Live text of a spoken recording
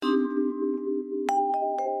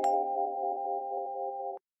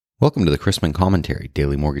Welcome to the Chrisman Commentary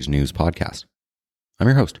Daily Mortgage News Podcast. I'm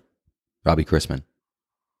your host, Robbie Chrisman.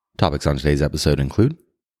 Topics on today's episode include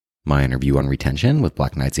my interview on retention with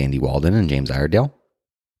Black Knight's Andy Walden and James Iredale,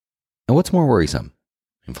 and what's more worrisome,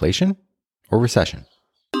 inflation or recession?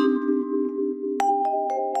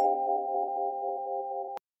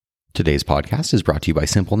 Today's podcast is brought to you by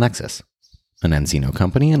SimpleNexus, an nCino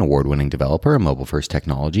company and award-winning developer of mobile-first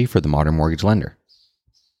technology for the modern mortgage lender.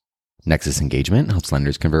 Nexus Engagement helps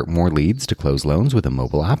lenders convert more leads to close loans with a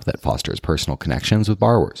mobile app that fosters personal connections with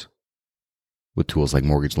borrowers. With tools like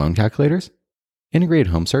mortgage loan calculators, integrated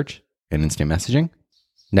home search, and instant messaging,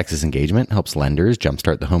 Nexus Engagement helps lenders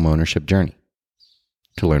jumpstart the home ownership journey.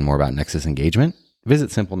 To learn more about Nexus Engagement, visit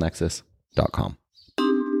simplenexus.com.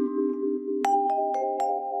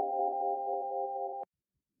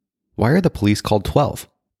 Why are the police called 12?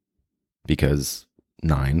 Because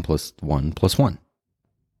 9 plus 1 plus 1.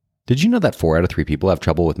 Did you know that 4 out of 3 people have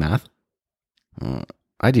trouble with math?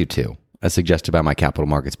 I do too, as suggested by my capital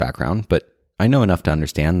markets background, but I know enough to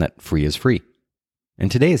understand that free is free.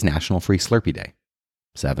 And today is National Free Slurpee Day.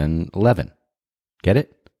 7-Eleven. Get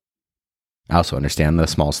it? I also understand the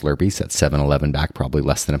small Slurpee sets 7-Eleven back probably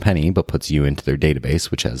less than a penny, but puts you into their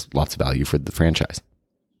database, which has lots of value for the franchise.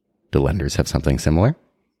 Do lenders have something similar?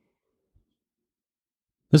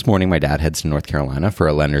 This morning, my dad heads to North Carolina for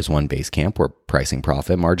a Lenders One base camp where pricing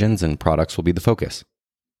profit margins and products will be the focus.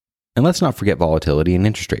 And let's not forget volatility and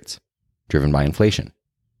interest rates, driven by inflation.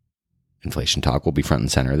 Inflation talk will be front and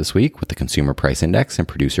center this week with the Consumer Price Index and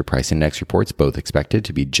Producer Price Index reports both expected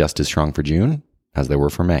to be just as strong for June as they were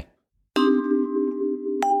for May.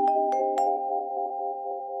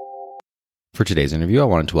 For today's interview, I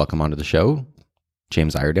wanted to welcome onto the show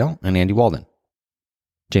James Iredale and Andy Walden.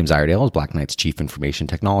 James Iredale is Black Knight's Chief Information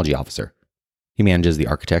Technology Officer. He manages the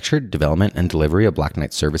architecture, development, and delivery of Black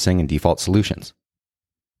Knight's servicing and default solutions.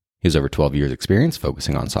 He has over 12 years' experience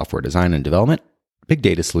focusing on software design and development, big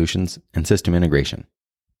data solutions, and system integration.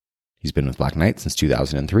 He's been with Black Knight since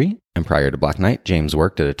 2003, and prior to Black Knight, James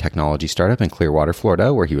worked at a technology startup in Clearwater,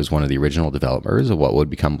 Florida, where he was one of the original developers of what would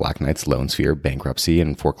become Black Knight's LoanSphere bankruptcy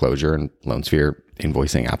and foreclosure and LoanSphere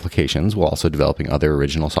invoicing applications, while also developing other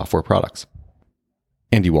original software products.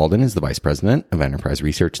 Andy Walden is the Vice President of Enterprise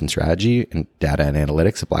Research and Strategy and Data and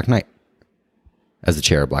Analytics at Black Knight. As the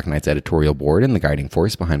chair of Black Knight's editorial board and the guiding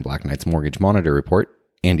force behind Black Knight's Mortgage Monitor report,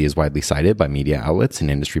 Andy is widely cited by media outlets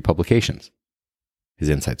and industry publications. His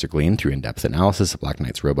insights are gleaned through in-depth analysis of Black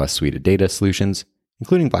Knight's robust suite of data solutions,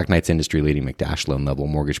 including Black Knight's industry-leading McDash loan-level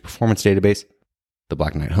mortgage performance database, the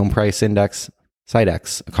Black Knight Home Price Index,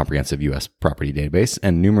 SiteX, a comprehensive U.S. property database,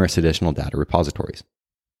 and numerous additional data repositories.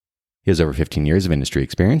 He has over 15 years of industry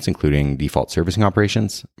experience, including default servicing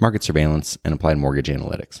operations, market surveillance, and applied mortgage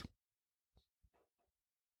analytics.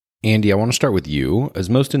 Andy, I want to start with you. As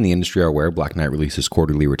most in the industry are aware, Black Knight releases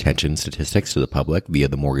quarterly retention statistics to the public via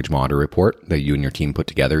the Mortgage Monitor report that you and your team put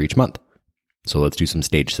together each month. So let's do some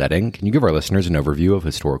stage setting. Can you give our listeners an overview of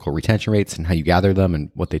historical retention rates and how you gather them and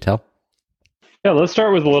what they tell? Yeah, let's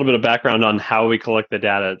start with a little bit of background on how we collect the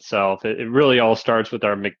data itself. It really all starts with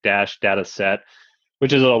our McDash data set,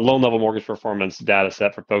 which is a loan-level mortgage performance data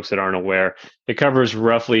set for folks that aren't aware. It covers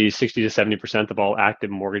roughly 60 to 70% of all active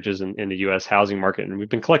mortgages in the U.S. housing market, and we've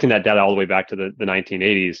been collecting that data all the way back to the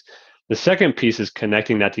 1980s. The second piece is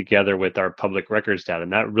connecting that together with our public records data,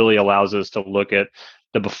 and that really allows us to look at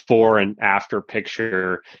the before and after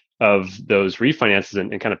picture of those refinances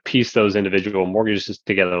and kind of piece those individual mortgages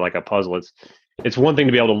together like a puzzle. It's one thing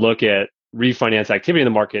to be able to look at refinance activity in the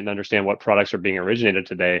market and understand what products are being originated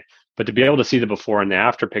today. But to be able to see the before and the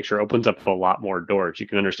after picture opens up a lot more doors. You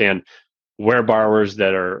can understand where borrowers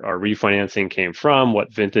that are refinancing came from,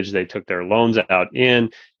 what vintage they took their loans out in.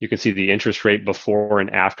 You can see the interest rate before and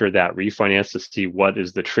after that refinance to see what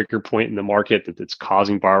is the trigger point in the market that's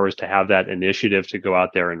causing borrowers to have that initiative to go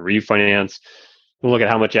out there and refinance. We'll look at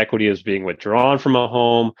how much equity is being withdrawn from a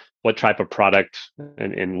home, what type of product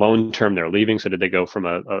and loan term they're leaving. So did they go from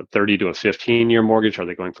a 30 to a 15-year mortgage? Are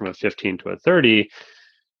they going from a 15 to a 30?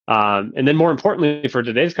 And then more importantly, for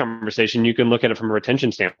today's conversation, you can look at it from a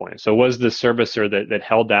retention standpoint. So was the servicer that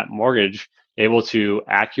held that mortgage able to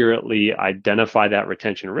accurately identify that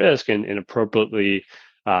retention risk and appropriately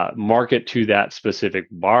market to that specific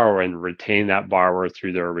borrower and retain that borrower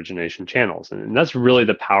through their origination channels? And that's really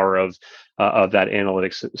the power of that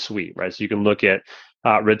analytics suite, right? So you can look at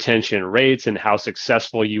retention rates and how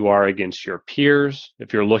successful you are against your peers.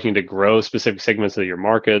 If you're looking to grow specific segments of your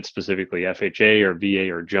market, specifically FHA or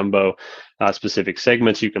VA or jumbo specific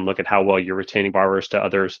segments, you can look at how well you're retaining borrowers to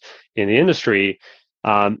others in the industry.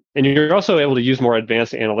 And you're also able to use more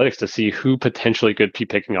advanced analytics to see who potentially could be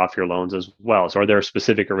picking off your loans as well. So are there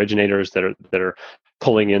specific originators that are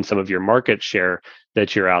pulling in some of your market share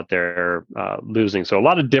that you're out there losing? So a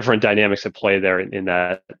lot of different dynamics at play there in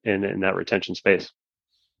that retention space.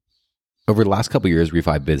 Over the last couple of years,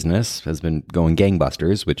 refi business has been going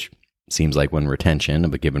gangbusters, which seems like when retention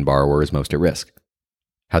of a given borrower is most at risk.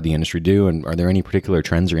 How'd the industry do, and are there any particular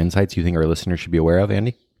trends or insights you think our listeners should be aware of,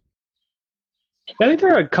 Andy? I think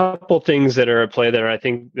there are a couple things that are at play that I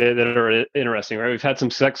think that are interesting, right? We've had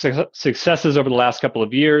some successes over the last couple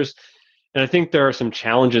of years, and I think there are some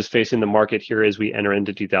challenges facing the market here as we enter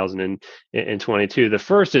into 2022. The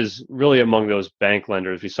first is really among those bank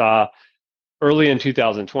lenders. We saw early in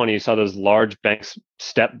 2020, you saw those large banks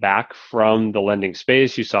step back from the lending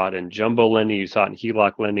space. You saw it in jumbo lending, you saw it in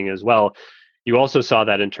HELOC lending as well. You also saw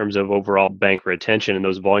that in terms of overall bank retention, and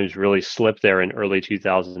those volumes really slipped there in early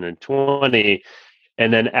 2020.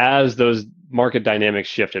 And then as those market dynamics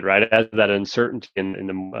shifted, right, as that uncertainty in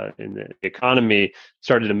the economy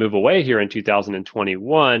started to move away here in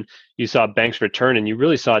 2021, you saw banks return, and you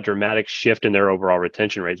really saw a dramatic shift in their overall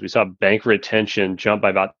retention rates. We saw bank retention jump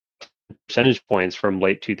by about percentage points from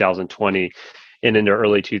late 2020 and into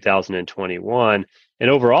early 2021. And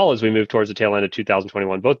overall, as we move towards the tail end of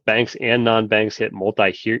 2021, both banks and non-banks hit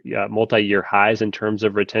multi-year highs in terms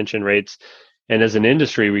of retention rates. And as an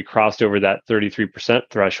industry, we crossed over that 33%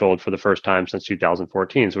 threshold for the first time since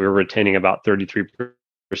 2014. So we were retaining about 33%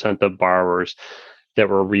 of borrowers that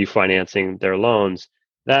were refinancing their loans.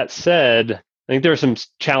 That said, I think there are some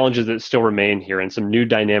challenges that still remain here and some new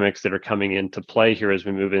dynamics that are coming into play here as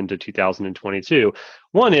we move into 2022.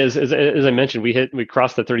 One is, as I mentioned, we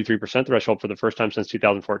crossed the 33% threshold for the first time since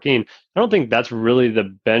 2014. I don't think that's really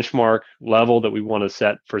the benchmark level that we want to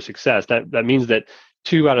set for success. That means that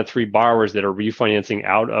 2 out of 3 borrowers that are refinancing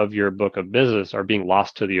out of your book of business are being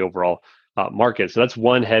lost to the overall market. So that's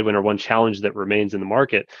one headwind or one challenge that remains in the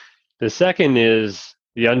market. The second is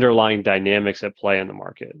the underlying dynamics at play in the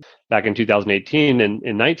market. Back in 2018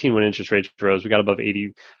 and 19, when interest rates rose, we got above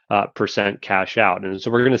 80% cash out. And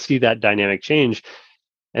so we're going to see that dynamic change.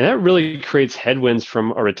 And that really creates headwinds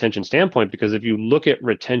from a retention standpoint, because if you look at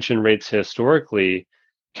retention rates historically,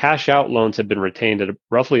 cash out loans have been retained at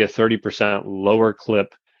roughly a 30% lower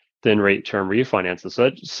clip than rate term refinances. So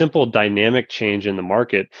that simple dynamic change in the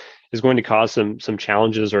market is going to cause some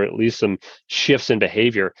challenges, or at least some shifts in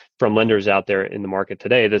behavior from lenders out there in the market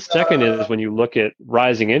today. The second is when you look at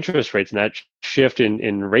rising interest rates and that shift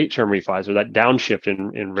in rate term refis, or that downshift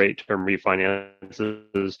in rate term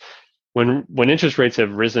refinances. When interest rates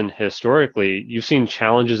have risen historically, you've seen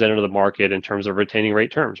challenges enter the market in terms of retaining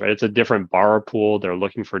rate terms, right? It's a different borrower pool. They're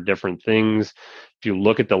looking for different things. If you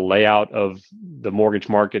look at the layout of the mortgage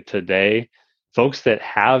market today, folks that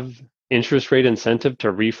have interest rate incentive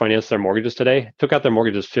to refinance their mortgages today took out their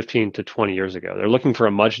mortgages 15 to 20 years ago. They're looking for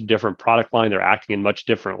a much different product line. They're acting in much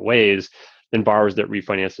different ways than borrowers that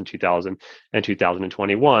refinanced in 2000 and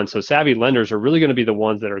 2021. So savvy lenders are really going to be the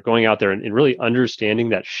ones that are going out there and really understanding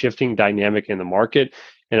that shifting dynamic in the market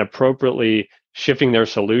and appropriately shifting their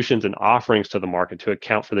solutions and offerings to the market to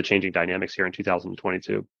account for the changing dynamics here in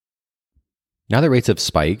 2022. Now that rates have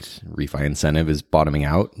spiked, refi incentive is bottoming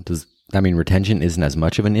out. Does that mean retention isn't as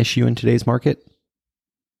much of an issue in today's market?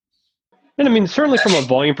 And I mean, certainly from a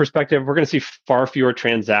volume perspective, we're going to see far fewer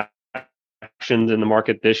transactions in the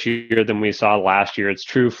market this year than we saw last year. It's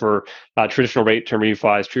true for traditional rate term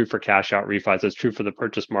refis, true for cash out refis, it's true for the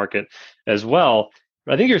purchase market as well.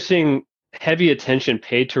 But I think you're seeing heavy attention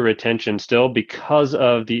paid to retention still because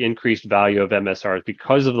of the increased value of MSRs,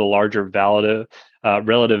 because of the larger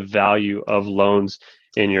relative value of loans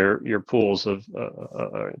in your pools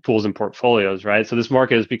and portfolios, right? So this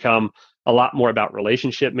market has become a lot more about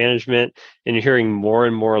relationship management, and you're hearing more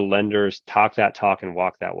and more lenders talk that talk and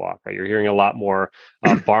walk that walk, right? You're hearing a lot more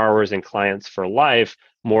borrowers and clients for life,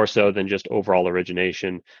 more so than just overall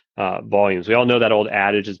origination volumes. We all know that old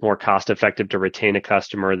adage, is more cost effective to retain a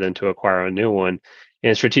customer than to acquire a new one.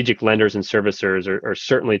 And strategic lenders and servicers are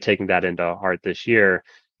certainly taking that into heart this year.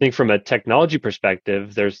 I think from a technology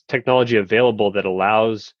perspective, there's technology available that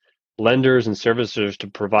allows lenders and servicers to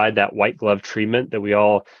provide that white glove treatment that we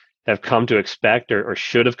all have come to expect or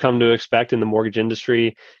should have come to expect in the mortgage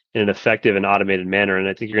industry in an effective and automated manner. And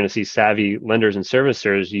I think you're going to see savvy lenders and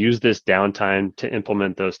servicers use this downtime to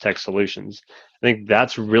implement those tech solutions. I think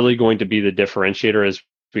that's really going to be the differentiator as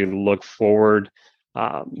we look forward.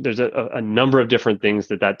 There's a number of different things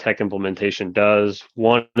that tech implementation does.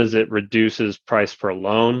 One is it reduces price per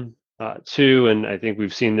loan. Two, and I think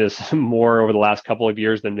we've seen this more over the last couple of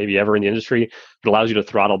years than maybe ever in the industry, it allows you to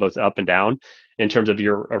throttle both up and down. in terms of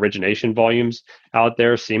your origination volumes out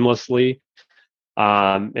there seamlessly.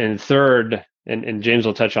 And third, and James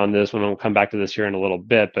will touch on this when we'll come back to this here in a little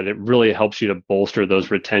bit, but it really helps you to bolster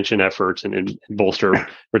those retention efforts and bolster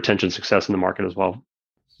retention success in the market as well.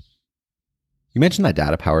 You mentioned that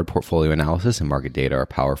data-powered portfolio analysis and market data are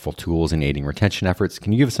powerful tools in aiding retention efforts.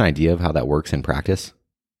 Can you give us an idea of how that works in practice?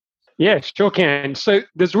 Yeah, sure can. So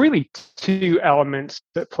there's really two elements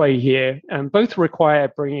that play here, and both require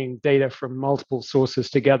bringing data from multiple sources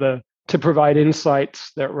together to provide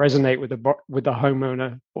insights that resonate with the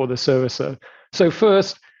homeowner or the servicer. So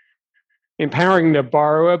first, empowering the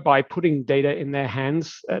borrower by putting data in their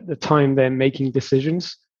hands at the time they're making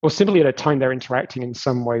decisions, or simply at a time they're interacting in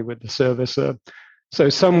some way with the servicer. So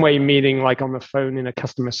some way meaning like on the phone in a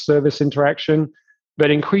customer service interaction, but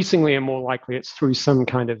increasingly and more likely it's through some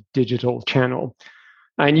kind of digital channel.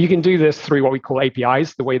 And you can do this through what we call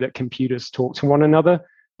APIs, the way that computers talk to one another.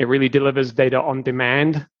 It really delivers data on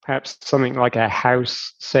demand, perhaps something like a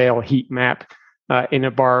house sale heat map in a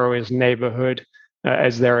borrower's neighborhood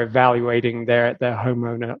as they're evaluating their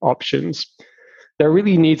homeowner options. There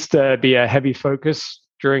really needs to be a heavy focus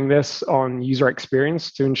during this on user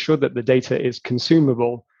experience to ensure that the data is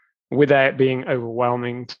consumable without being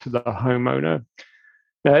overwhelming to the homeowner.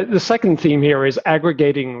 The second theme here is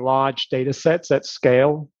aggregating large data sets at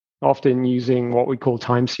scale, often using what we call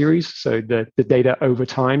time series, so the data over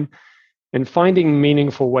time, and finding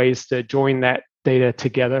meaningful ways to join that data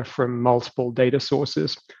together from multiple data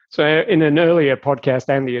sources. So in an earlier podcast,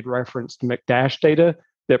 Andy had referenced McDash data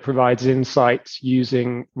that provides insights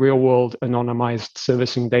using real-world anonymized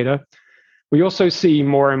servicing data. We also see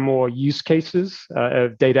more and more use cases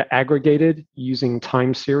of data aggregated using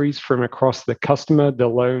time series from across the customer, the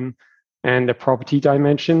loan, and the property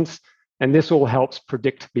dimensions. And this all helps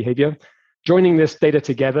predict behavior. Joining this data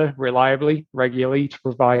together reliably, regularly to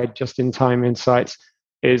provide just-in-time insights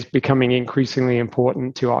is becoming increasingly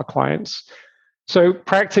important to our clients. So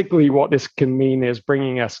practically what this can mean is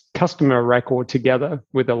bringing a customer record together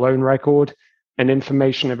with a loan record and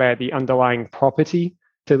information about the underlying property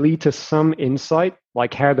to lead to some insight,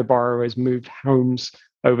 like how the borrower has moved homes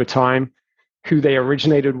over time, who they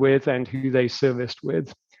originated with, and who they serviced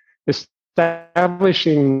with.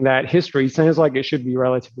 Establishing that history sounds like it should be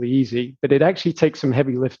relatively easy, but it actually takes some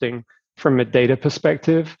heavy lifting from a data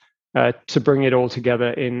perspective to bring it all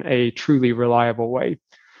together in a truly reliable way.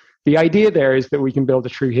 The idea there is that we can build a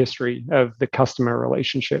true history of the customer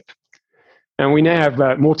relationship. And we now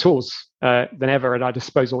have more tools than ever at our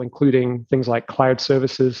disposal, including things like cloud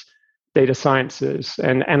services, data sciences,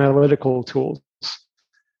 and analytical tools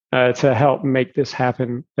to help make this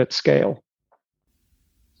happen at scale.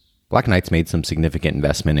 Black Knight's made some significant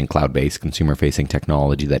investment in cloud-based consumer-facing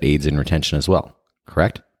technology that aids in retention as well,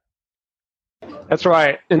 correct? That's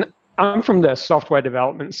right. And I'm from the software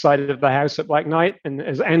development side of the house at Black Knight. And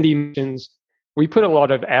as Andy mentions, we put a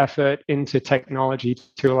lot of effort into technology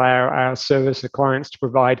to allow our servicer clients to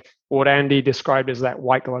provide what Andy described as that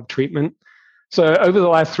white glove treatment. So over the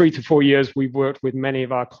last 3 to 4 years, we've worked with many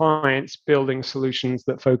of our clients building solutions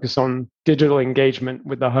that focus on digital engagement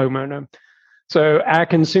with the homeowner. So our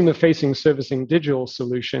consumer-facing servicing digital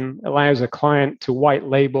solution allows a client to white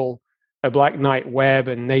label a Black Knight web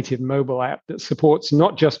and native mobile app that supports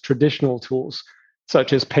not just traditional tools,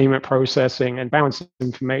 such as payment processing and balance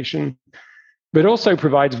information, but also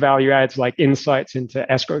provides value adds like insights into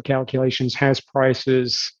escrow calculations, house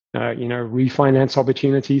prices, refinance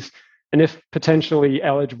opportunities, and if potentially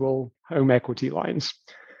eligible, home equity lines.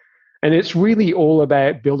 And it's really all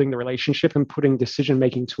about building the relationship and putting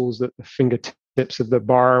decision-making tools at the fingertips of the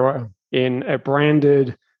borrower in a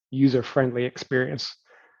branded, user-friendly experience.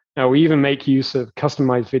 Now, we even make use of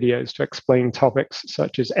customized videos to explain topics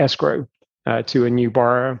such as escrow to a new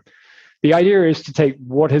borrower. The idea is to take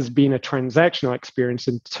what has been a transactional experience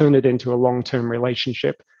and turn it into a long-term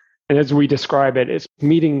relationship. And as we describe it, it's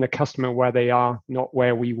meeting the customer where they are, not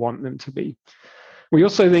where we want them to be. We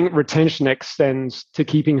also think retention extends to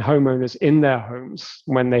keeping homeowners in their homes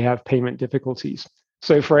when they have payment difficulties.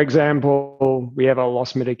 So for example, we have a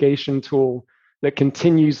loss mitigation tool that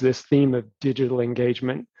continues this theme of digital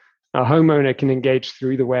engagement. A homeowner can engage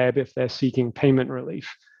through the web if they're seeking payment relief.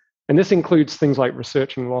 And this includes things like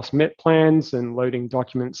researching loss mit plans and loading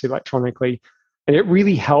documents electronically. And it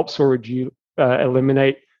really helps or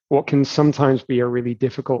eliminate what can sometimes be a really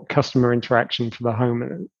difficult customer interaction for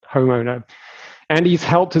the homeowner. And he's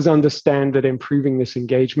helped us understand that improving this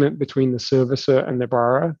engagement between the servicer and the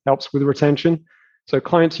borrower helps with retention. So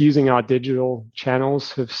clients using our digital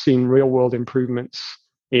channels have seen real-world improvements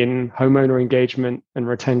in homeowner engagement and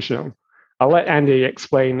retention. I'll let Andy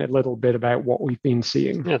explain a little bit about what we've been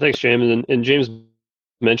seeing. Yeah, thanks, James. And James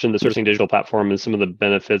mentioned the Servicing Digital platform and some of the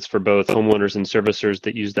benefits for both homeowners and servicers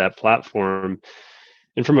that use that platform.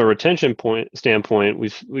 And from a retention standpoint,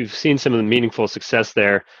 we've seen some of the meaningful success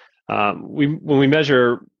there. When we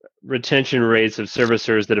measure retention rates of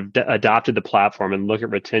servicers that have adopted the platform and look at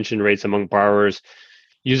retention rates among borrowers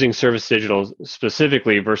using Service Digital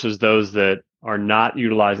specifically versus those that are not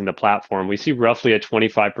utilizing the platform, we see roughly a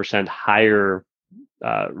 25% higher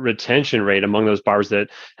retention rate among those borrowers that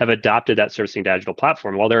have adopted that Servicing Digital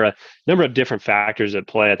platform. While there are a number of different factors at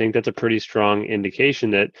play, I think that's a pretty strong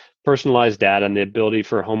indication that personalized data and the ability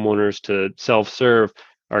for homeowners to self-serve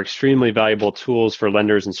are extremely valuable tools for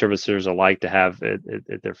lenders and servicers alike to have at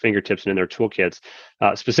their fingertips and in their toolkits.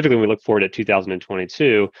 Specifically, when we look forward at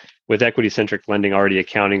 2022, with equity-centric lending already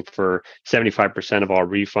accounting for 75% of all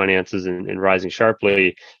refinances and rising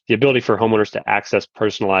sharply, the ability for homeowners to access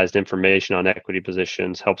personalized information on equity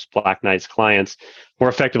positions helps Black Knight's clients more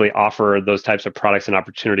effectively offer those types of products and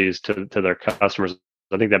opportunities to their customers.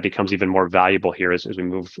 I think that becomes even more valuable here as we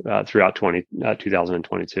move throughout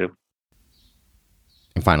 2022.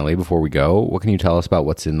 And finally, before we go, what can you tell us about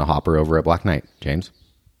what's in the hopper over at Black Knight, James?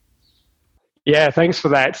 Yeah, thanks for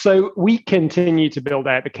that. So we continue to build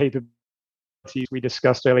out the capabilities we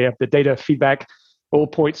discussed earlier. The data feedback all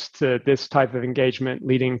points to this type of engagement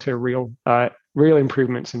leading to real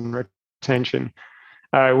improvements in retention.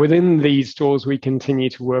 Within these tools, we continue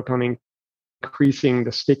to work on increasing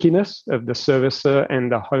the stickiness of the servicer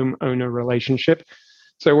and the homeowner relationship.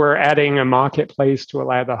 So we're adding a marketplace to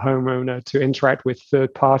allow the homeowner to interact with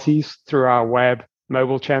third parties through our web,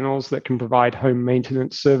 mobile channels that can provide home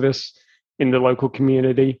maintenance service in the local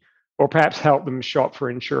community, or perhaps help them shop for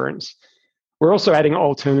insurance. We're also adding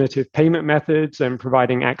alternative payment methods and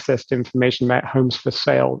providing access to information about homes for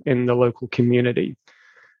sale in the local community.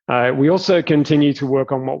 We also continue to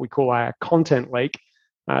work on what we call our content lake.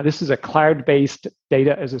 This is a cloud-based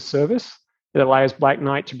data as a service that allows Black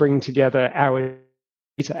Knight to bring together our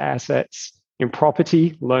data assets in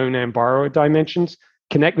property, loan, and borrower dimensions,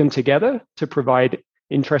 connect them together to provide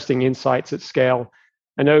interesting insights at scale,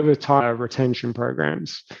 and over time, retention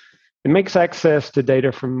programs. It makes access to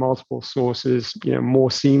data from multiple sources,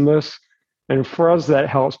 more seamless. And for us, that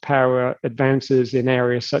helps power advances in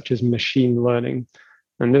areas such as machine learning.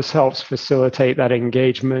 And this helps facilitate that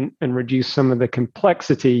engagement and reduce some of the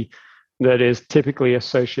complexity that is typically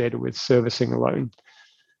associated with servicing a loan.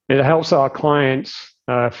 It helps our clients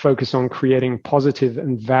focus on creating positive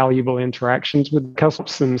and valuable interactions with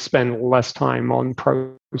customers and spend less time on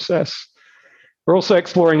process. We're also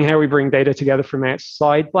exploring how we bring data together from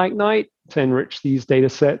outside Black Knight to enrich these data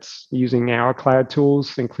sets using our cloud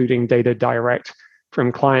tools, including data direct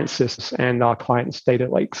from client systems and our clients' data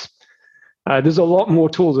lakes. There's a lot more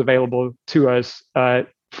tools available to us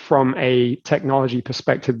from a technology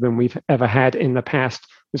perspective than we've ever had in the past.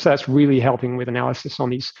 So that's really helping with analysis on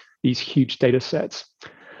these huge data sets.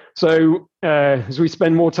 So as we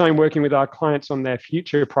spend more time working with our clients on their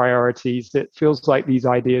future priorities, it feels like these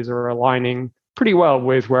ideas are aligning pretty well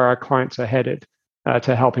with where our clients are headed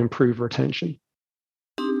to help improve retention.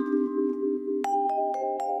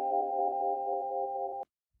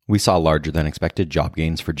 We saw larger than expected job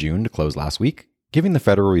gains for June to close last week, giving the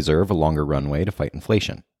Federal Reserve a longer runway to fight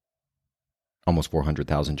inflation. Almost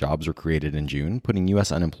 400,000 jobs were created in June, putting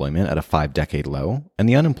U.S. unemployment at a 5-decade low, and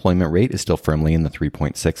the unemployment rate is still firmly in the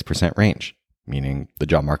 3.6% range, meaning the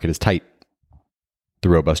job market is tight. The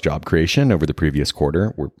robust job creation over the previous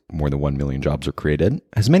quarter, where more than 1 million jobs were created,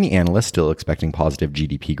 has many analysts still expecting positive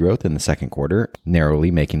GDP growth in the second quarter,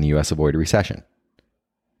 narrowly making the U.S. avoid a recession.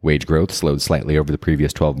 Wage growth slowed slightly over the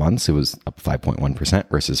previous 12 months. It was up 5.1%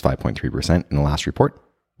 versus 5.3% in the last report,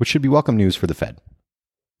 which should be welcome news for the Fed.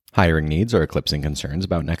 Hiring needs are eclipsing concerns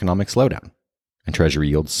about an economic slowdown, and Treasury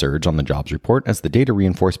yields surge on the jobs report as the data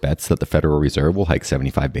reinforce bets that the Federal Reserve will hike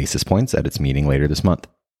 75 basis points at its meeting later this month.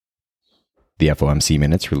 The FOMC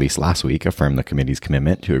minutes released last week affirmed the committee's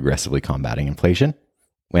commitment to aggressively combating inflation,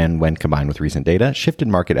 when combined with recent data, shifted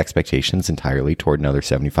market expectations entirely toward another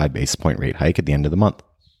 75 basis point rate hike at the end of the month.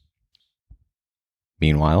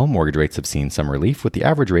 Meanwhile, mortgage rates have seen some relief, with the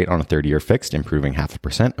average rate on a 30-year fixed improving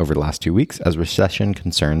 0.5% over the last 2 weeks as recession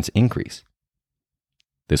concerns increase.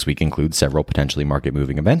 This week includes several potentially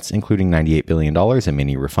market-moving events, including $98 billion in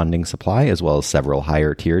mini refunding supply, as well as several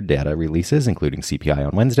higher-tiered data releases, including CPI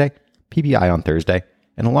on Wednesday, PPI on Thursday,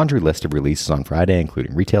 and a laundry list of releases on Friday,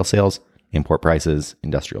 including retail sales, import prices,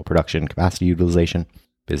 industrial production, capacity utilization,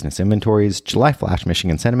 business inventories, July flash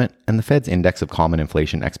Michigan sentiment, and the Fed's Index of Common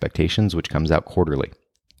Inflation Expectations, which comes out quarterly.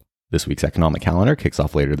 This week's economic calendar kicks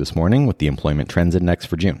off later this morning with the Employment Trends Index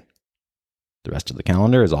for June. The rest of the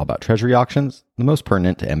calendar is all about treasury auctions, the most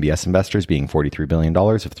pertinent to MBS investors being $43 billion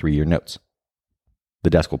of 3-year notes.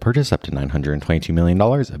 The desk will purchase up to $922 million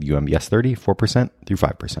of UMBS 30, 4% through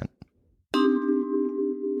 5%.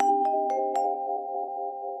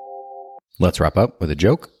 Let's wrap up with a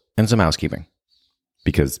joke and some housekeeping,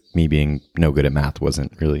 because me being no good at math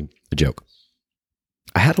wasn't really a joke.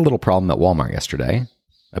 I had a little problem at Walmart yesterday.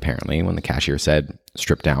 Apparently, when the cashier said,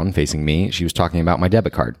 "strip down," facing me, she was talking about my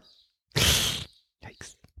debit card.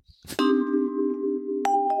 Yikes.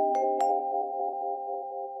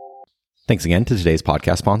 Thanks again to today's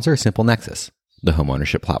podcast sponsor, SimpleNexus, the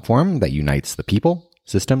homeownership platform that unites the people,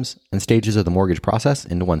 systems, and stages of the mortgage process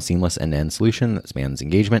into one seamless end-to-end solution that spans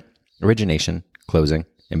engagement, origination, closing,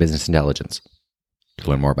 and business intelligence. To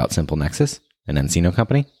learn more about SimpleNexus, an nCino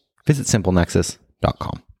company, visit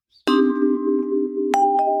simplenexus.com.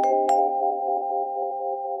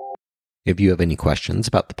 If you have any questions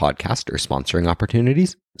about the podcast or sponsoring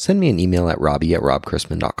opportunities, send me an email at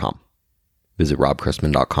robbie@robchrisman.com. Visit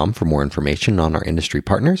robchrisman.com for more information on our industry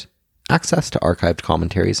partners, access to archived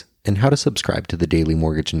commentaries, and how to subscribe to the daily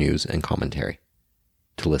mortgage news and commentary.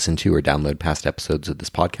 To listen to or download past episodes of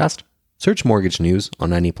this podcast, search Mortgage News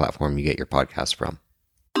on any platform you get your podcasts from.